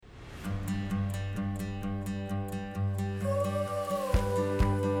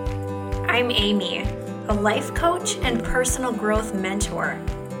I'm Amy, a life coach and personal growth mentor.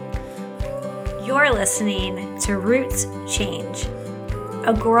 You're listening to Roots Change,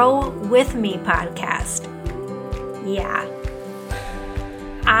 a Grow With Me podcast. Yeah,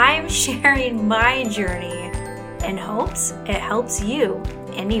 I'm sharing my journey in hopes it helps you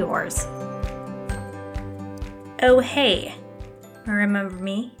in yours. Oh, hey, remember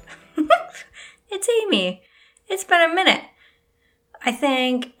me? It's Amy. It's been a minute. I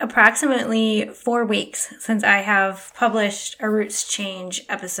think approximately 4 weeks since I have published a Roots Change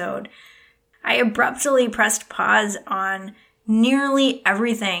episode. I abruptly pressed pause on nearly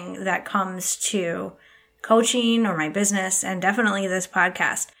everything that comes to coaching or my business, and definitely this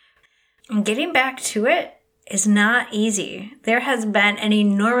podcast. And getting back to it is not easy. There has been an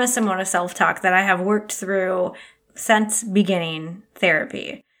enormous amount of self-talk that I have worked through since beginning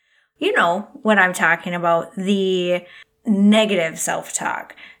therapy. You know what I'm talking about, the negative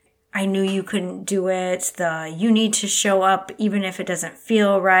self-talk. I knew you couldn't do it. The you need to show up even if it doesn't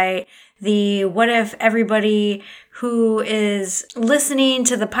feel right. The what if everybody who is listening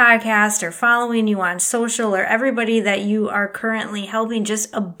to the podcast or following you on social or everybody that you are currently helping just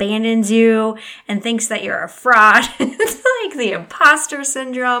abandons you and thinks that you're a fraud. It's like the imposter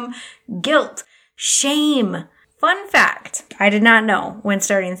syndrome, guilt, shame. Fun fact, I did not know when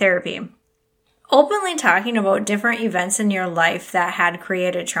starting therapy. Openly talking about different events in your life that had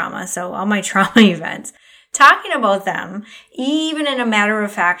created trauma, so all my trauma events, talking about them, even in a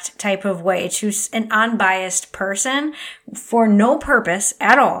matter-of-fact type of way, to an unbiased person for no purpose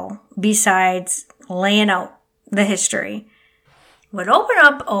at all besides laying out the history, would open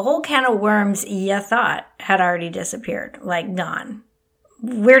up a whole can of worms you thought had already disappeared, like gone.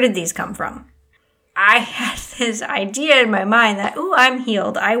 Where did these come from? I had this idea in my mind that, I'm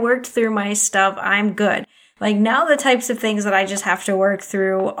healed. I worked through my stuff. I'm good. Like now the types of things that I just have to work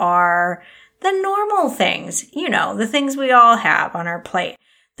through are the normal things, the things we all have on our plate,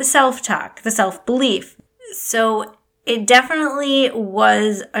 the self-talk, the self-belief. So it definitely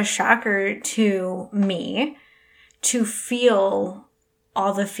was a shocker to me to feel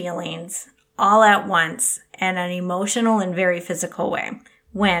all the feelings all at once in an emotional and very physical way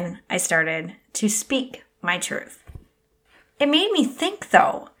when I started to speak my truth. It made me think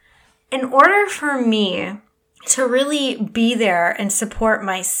though, in order for me to really be there and support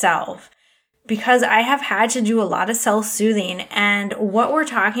myself, because I have had to do a lot of self-soothing, and what we're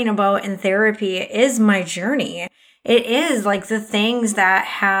talking about in therapy is my journey. It is like the things that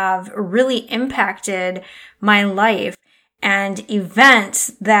have really impacted my life and events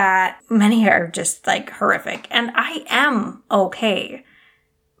that many are just like horrific, and I am okay.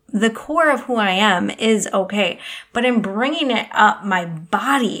 The core of who I am is okay. But in bringing it up, my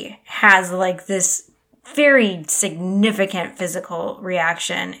body has like this very significant physical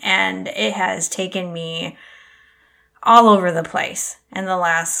reaction. And it has taken me all over the place in the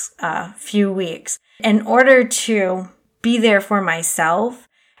last few weeks. In order to be there for myself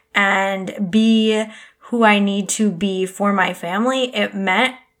and be who I need to be for my family, it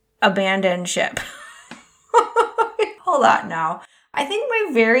meant abandon ship. Hold on now. I think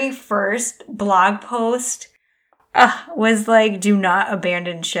my very first blog post was like, do not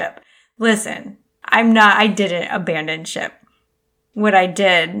abandon ship. Listen, I didn't abandon ship. What I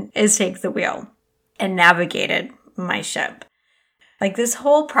did is take the wheel and navigated my ship. Like this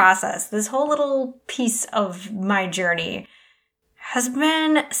whole process, this whole little piece of my journey has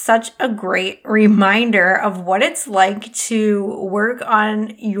been such a great reminder of what it's like to work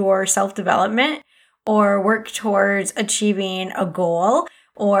on your self-development or work towards achieving a goal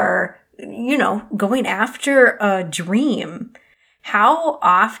or, going after a dream. How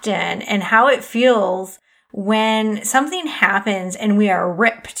often and how it feels when something happens and we are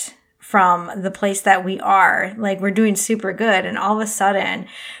ripped from the place that we are, like we're doing super good, and all of a sudden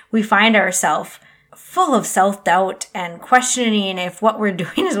we find ourselves full of self-doubt and questioning if what we're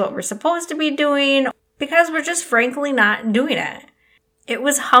doing is what we're supposed to be doing because we're just frankly not doing it. It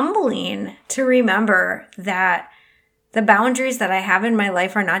was humbling to remember that the boundaries that I have in my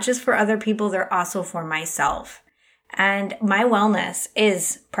life are not just for other people, they're also for myself. And my wellness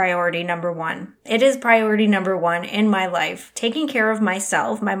is priority number one. It is priority number one in my life. Taking care of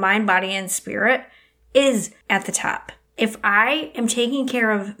myself, my mind, body, and spirit is at the top. If I am taking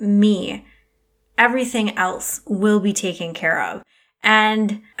care of me, everything else will be taken care of.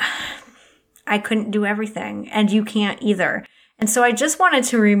 And I couldn't do everything, and you can't either. And so I just wanted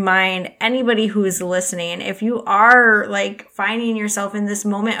to remind anybody who is listening, if you are like finding yourself in this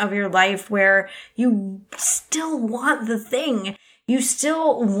moment of your life where you still want the thing, You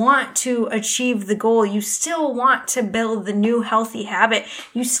still want to achieve the goal. You still want to build the new healthy habit.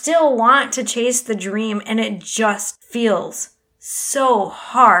 You still want to chase the dream, and it just feels so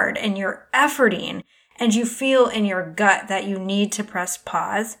hard and you're efforting and you feel in your gut that you need to press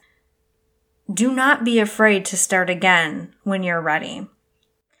pause. Do not be afraid to start again when you're ready.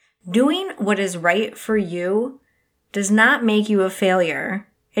 Doing what is right for you does not make you a failure.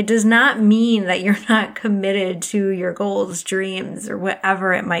 It does not mean that you're not committed to your goals, dreams, or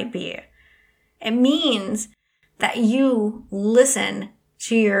whatever it might be. It means that you listen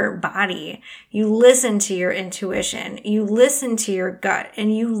to your body, you listen to your intuition, you listen to your gut,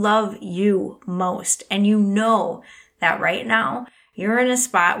 and you love you most. And you know that right now you're in a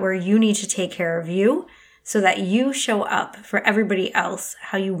spot where you need to take care of you so that you show up for everybody else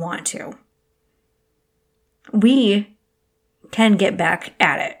how you want to. We can get back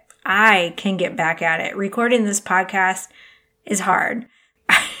at it. I can get back at it. Recording this podcast is hard.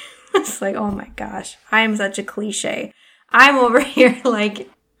 It's like, oh my gosh, I am such a cliche. I'm over here like,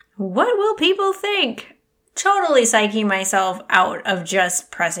 what will people think? Totally psyching myself out of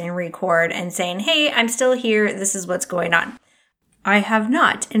just pressing record and saying, hey, I'm still here. This is what's going on. I have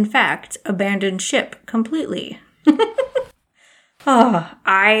not, in fact, abandoned ship completely.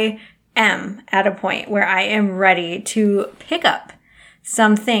 I am at a point where I am ready to pick up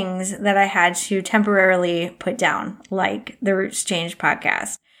some things that I had to temporarily put down, like the Roots Change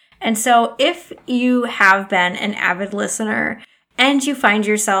podcast. And so if you have been an avid listener and you find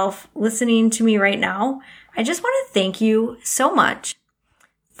yourself listening to me right now, I just want to thank you so much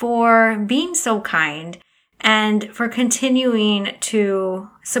for being so kind and for continuing to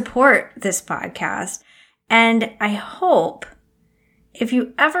support this podcast. And I hope if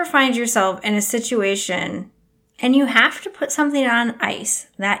you ever find yourself in a situation and you have to put something on ice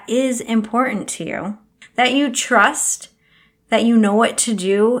that is important to you, that you trust, that you know what to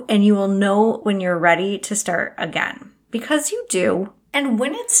do, and you will know when you're ready to start again. Because you do. And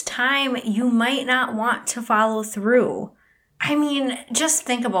when it's time, you might not want to follow through. I mean, just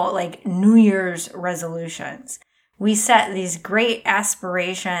think about like New Year's resolutions. We set these great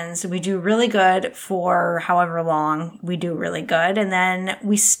aspirations. We do really good for however long we do really good. And then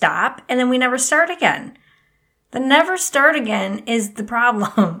we stop and then we never start again. The never start again is the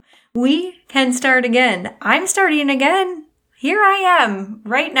problem. We can start again. I'm starting again. Here I am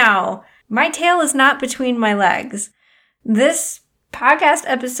right now. My tail is not between my legs. This podcast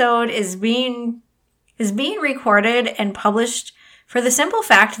episode is being recorded and published for the simple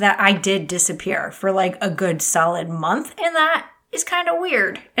fact that I did disappear for like a good solid month, and that is kind of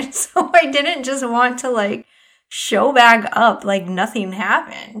weird. And so I didn't just want to like show back up like nothing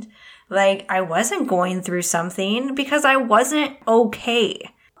happened. Like I wasn't going through something because I wasn't okay.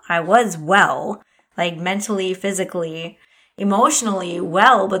 I was well, like mentally, physically, emotionally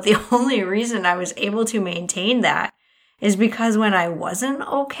well, but the only reason I was able to maintain that is because when I wasn't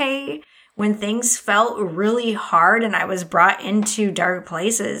okay, when things felt really hard and I was brought into dark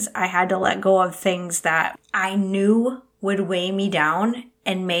places, I had to let go of things that I knew would weigh me down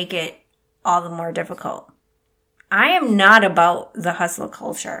and make it all the more difficult. I am not about the hustle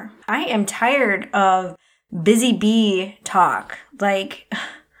culture. I am tired of busy bee talk. Like,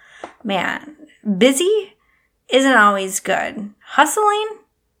 man, busy isn't always good. Hustling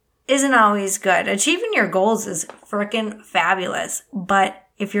isn't always good. Achieving your goals is freaking fabulous. But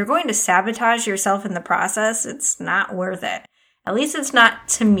if you're going to sabotage yourself in the process, it's not worth it. At least it's not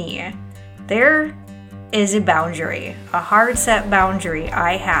to me. There is a boundary, a hard set boundary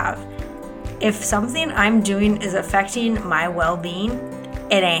I have. If something I'm doing is affecting my well-being,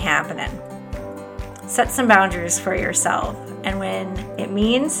 it ain't happening. Set some boundaries for yourself. And when it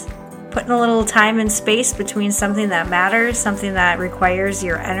means putting a little time and space between something that matters, something that requires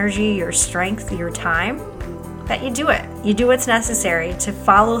your energy, your strength, your time, that you do it. You do what's necessary to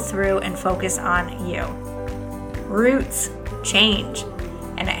follow through and focus on you. Roots change,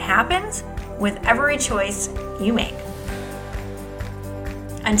 and it happens with every choice you make.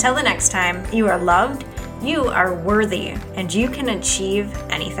 Until the next time, you are loved, you are worthy, and you can achieve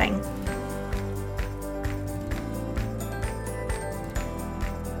anything.